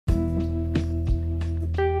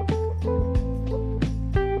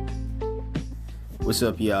What's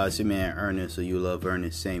up, y'all? It's your man Ernest, or you love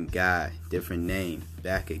Ernest, same guy, different name.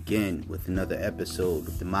 Back again with another episode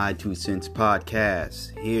of the My Two Cents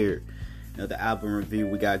podcast. Here, another album review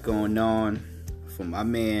we got going on from my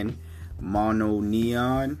man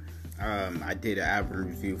Mononeon. I did an album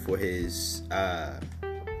review for his, I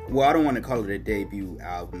don't want to call it a debut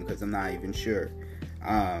album because I'm not even sure.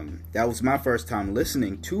 That was my first time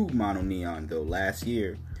listening to Mononeon though last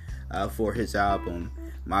year for his album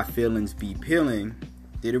My Feelings Be Peeling.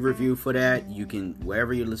 Did a review for that. You can,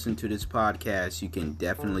 wherever you listen to this podcast, you can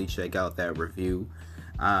definitely check out that review.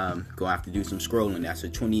 Gonna have to do some scrolling. That's a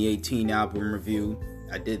 2018 album review.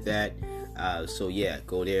 I did that. So yeah,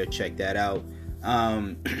 go there, check that out.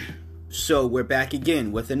 So we're back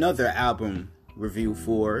again with another album review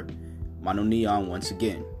for Mononeon once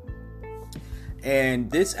again.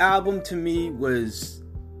 And this album to me was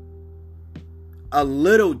a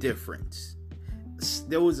little different.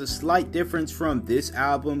 There was a slight difference from this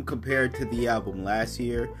album compared to the album last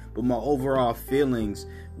year, but my overall feelings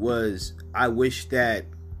was I wish that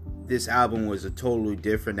this album was a totally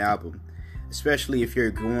different album, especially if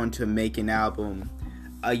you're going to make an album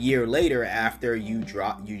a year later after you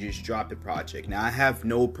just dropped the project. Now, I have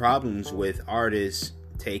no problems with artists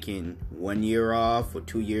taking 1 year off or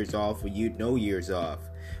 2 years off or no years off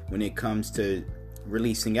when it comes to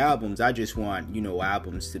releasing albums. I just want,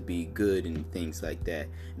 albums to be good and things like that.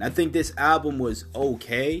 And I think this album was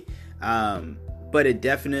okay, but it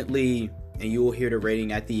definitely, and you will hear the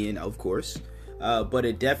rating at the end, of course, but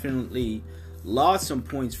it definitely lost some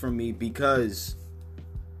points from me because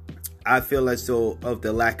I feel as though of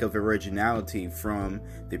the lack of originality from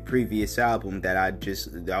the previous album that I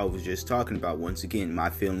was just talking about. Once again,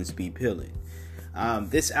 My Feelings Be Peeling.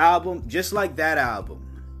 This album, just like that album,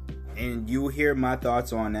 and you'll hear my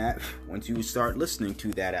thoughts on that once you start listening to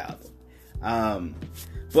that album.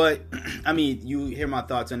 You hear my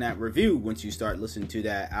thoughts on that review once you start listening to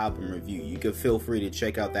that album review. You can feel free to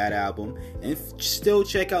check out that album and still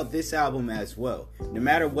check out this album as well. No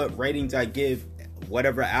matter what ratings I give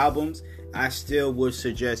whatever albums, I still would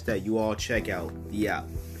suggest that you all check out the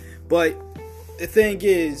album. But the thing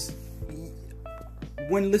is,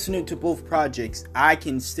 when listening to both projects, I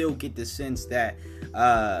can still get the sense that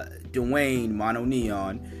Dwayne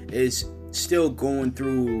Mononeon is still going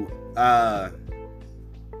through the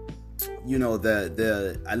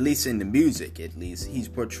at least in the music, at least he's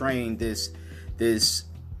portraying this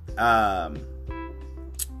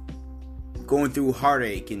going through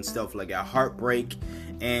heartache and stuff like that, heartbreak,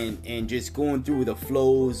 and just going through the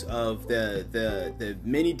flows of the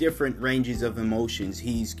many different ranges of emotions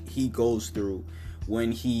he goes through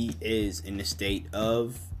when he is in a state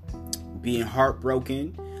of being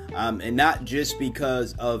heartbroken, and not just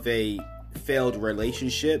because of a failed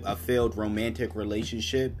romantic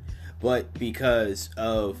relationship, but because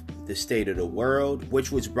of the state of the world,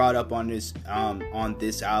 which was brought up on this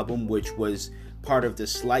album, which was part of the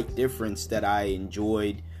slight difference that I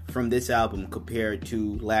enjoyed from this album compared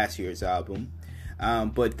to last year's album.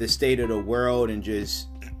 But the state of the world and just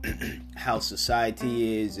how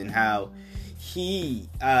society is and how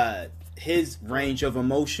his range of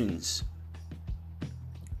emotions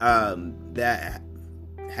that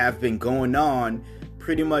have been going on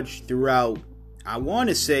pretty much throughout, I want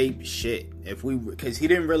to say because he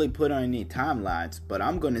didn't really put on any timelines, but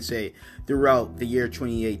I'm going to say throughout the year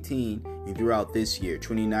 2018 and throughout this year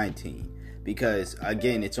 2019, because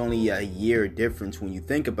again, it's only a year difference when you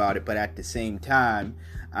think about it, but at the same time,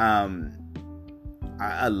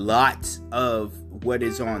 a lot of what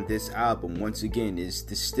is on this album, once again, is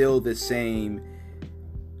still the same.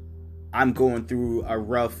 I'm going through a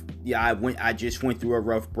rough, I just went through a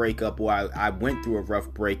rough breakup, or I went through a rough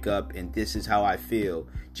breakup, and this is how I feel,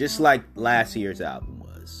 just like last year's album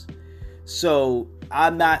was. So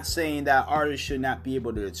I'm not saying that artists should not be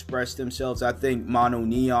able to express themselves. I think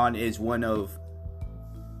Mononeon is one of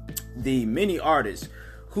the many artists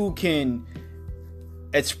who can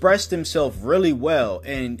express themselves really well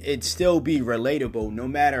and it still be relatable, no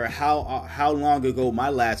matter how long ago my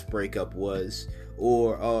last breakup was,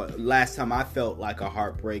 or last time I felt like a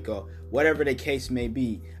heartbreak, or whatever the case may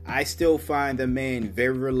be. I still find the man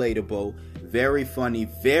very relatable, very funny,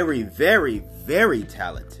 very, very, very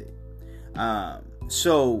talented.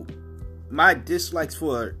 So my dislikes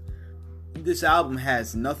for this album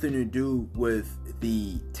has nothing to do with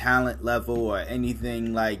the talent level or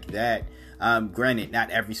anything like that. Granted,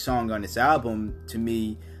 not every song on this album to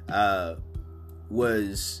me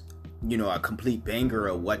was a complete banger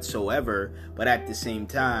or whatsoever, but at the same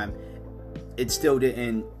time, it still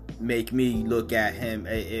didn't make me look at him.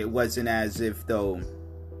 It wasn't as if though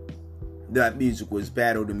that music was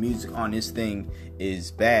bad or the music on this thing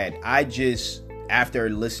is bad. I just, after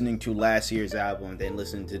listening to last year's album, then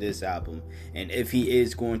listening to this album, and if he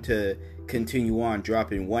is going to continue on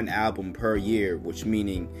dropping one album per year, which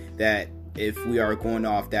meaning that if we are going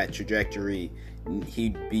off that trajectory,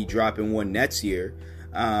 he'd be dropping one next year,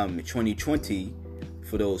 2020,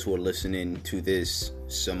 for those who are listening to this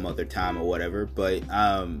some other time or whatever. But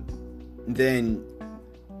then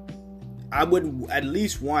I would at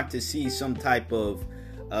least want to see some type of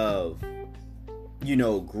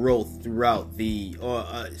growth throughout the,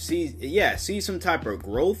 see some type of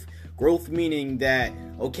growth meaning that,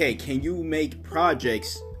 okay, can you make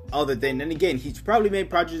projects other than, and again, he's probably made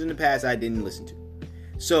projects in the past I didn't listen to.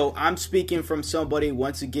 So I'm speaking from somebody,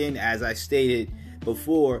 once again, as I stated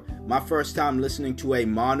before, my first time listening to a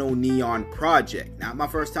Mononeon project. Not my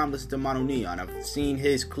first time listening to Mononeon. I've seen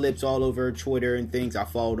his clips all over Twitter and things. I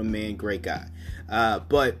followed him, man, great guy.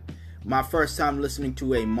 But my first time listening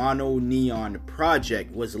to a Mononeon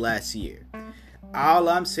project was last year. All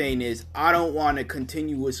I'm saying is I don't want to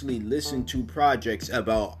continuously listen to projects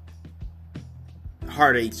about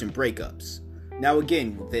heartaches and breakups. Now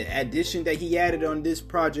again, the addition that he added on this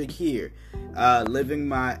project here, living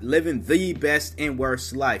the best and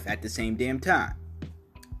worst life at the same damn time,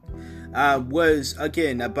 was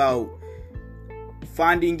again about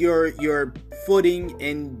finding your footing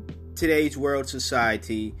in today's world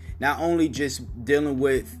society. Not only just dealing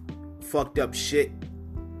with fucked up shit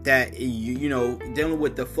that dealing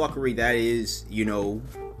with the fuckery that is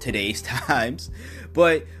today's times,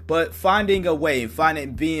 but finding a way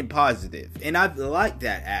and being positive. And I like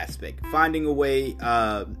that aspect, finding a way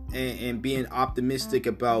and being optimistic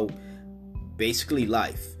about basically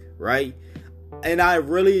life, right? And I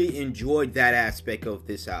really enjoyed that aspect of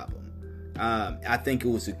this album. I think it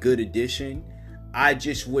was a good addition. I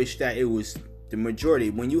just wish that it was the majority.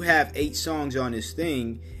 When you have 8 songs on this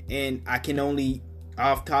thing, and I can only,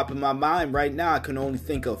 off top of my mind right now, I can only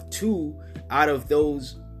think of 2 out of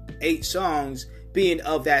those 8 songs being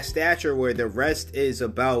of that stature, where the rest is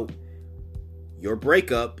about your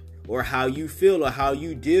breakup or how you feel or how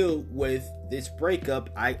you deal with this breakup.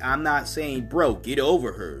 I'm not saying, bro, get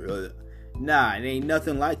over her. Nah, it ain't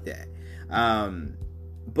nothing like that.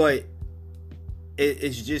 But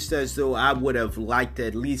it's just as though I would have liked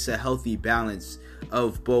at least a healthy balance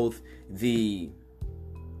of both the,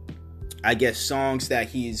 I guess, songs that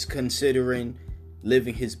he's considering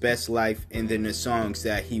living his best life, and then the songs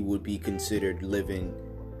that he would be considered living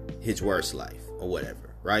his worst life or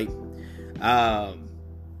whatever, right?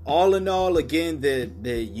 All in all, again,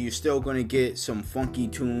 you're still going to get some funky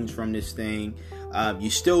tunes from this thing.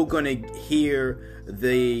 You're still going to hear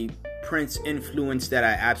the Prince influence that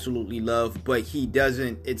I absolutely love, but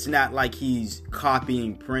it's not like he's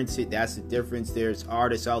copying Prince. That's the difference. There's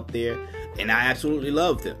artists out there, and I absolutely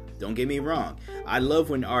love them. Don't get me wrong. I love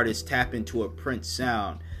when artists tap into a Prince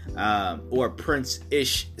sound, or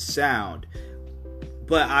Prince-ish sound,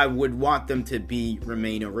 but I would want them to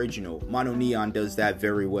remain original. Mononeon does that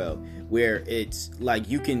very well, where it's like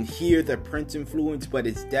you can hear the Prince influence, but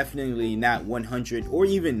it's definitely not 100 or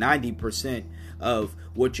even 90% of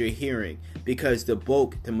what you're hearing, because the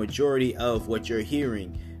majority of what you're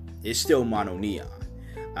hearing is still Mononeon.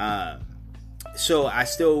 So I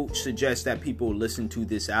still suggest that people listen to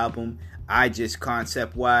this album. I just,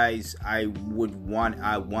 concept wise, I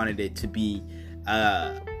wanted it to be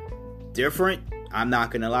different. I'm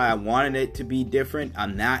not gonna lie, I wanted it to be different.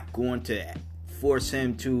 I'm not going to force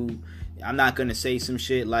him to. I'm not gonna say some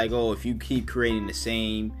shit like, oh, if you keep creating the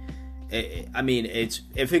same,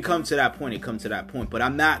 if it comes to that point, it comes to that point. But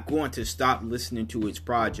I'm not going to stop listening to his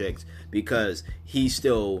projects because he's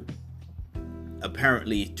still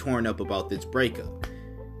apparently torn up about this breakup.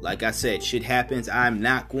 Like I said, shit happens. I'm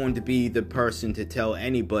not going to be the person to tell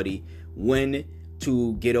anybody when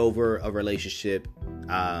to get over a relationship.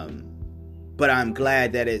 But I'm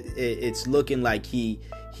glad that it's looking like he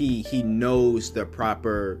knows the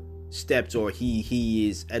proper steps, or he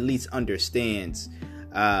is at least understands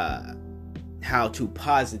how to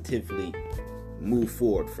positively move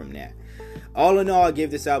forward from that. All in all, I give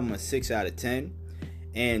this album a 6 out of 10.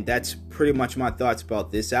 And that's pretty much my thoughts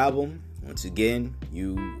about this album. Once again,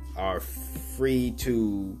 you are free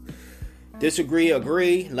to disagree,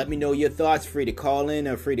 agree. Let me know your thoughts. Free to call in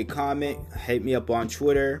or free to comment. Hit me up on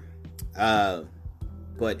Twitter. But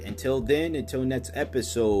until next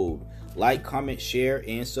episode, like, comment, share,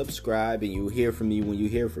 and subscribe. And you'll hear from me when you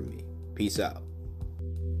hear from me. Peace out.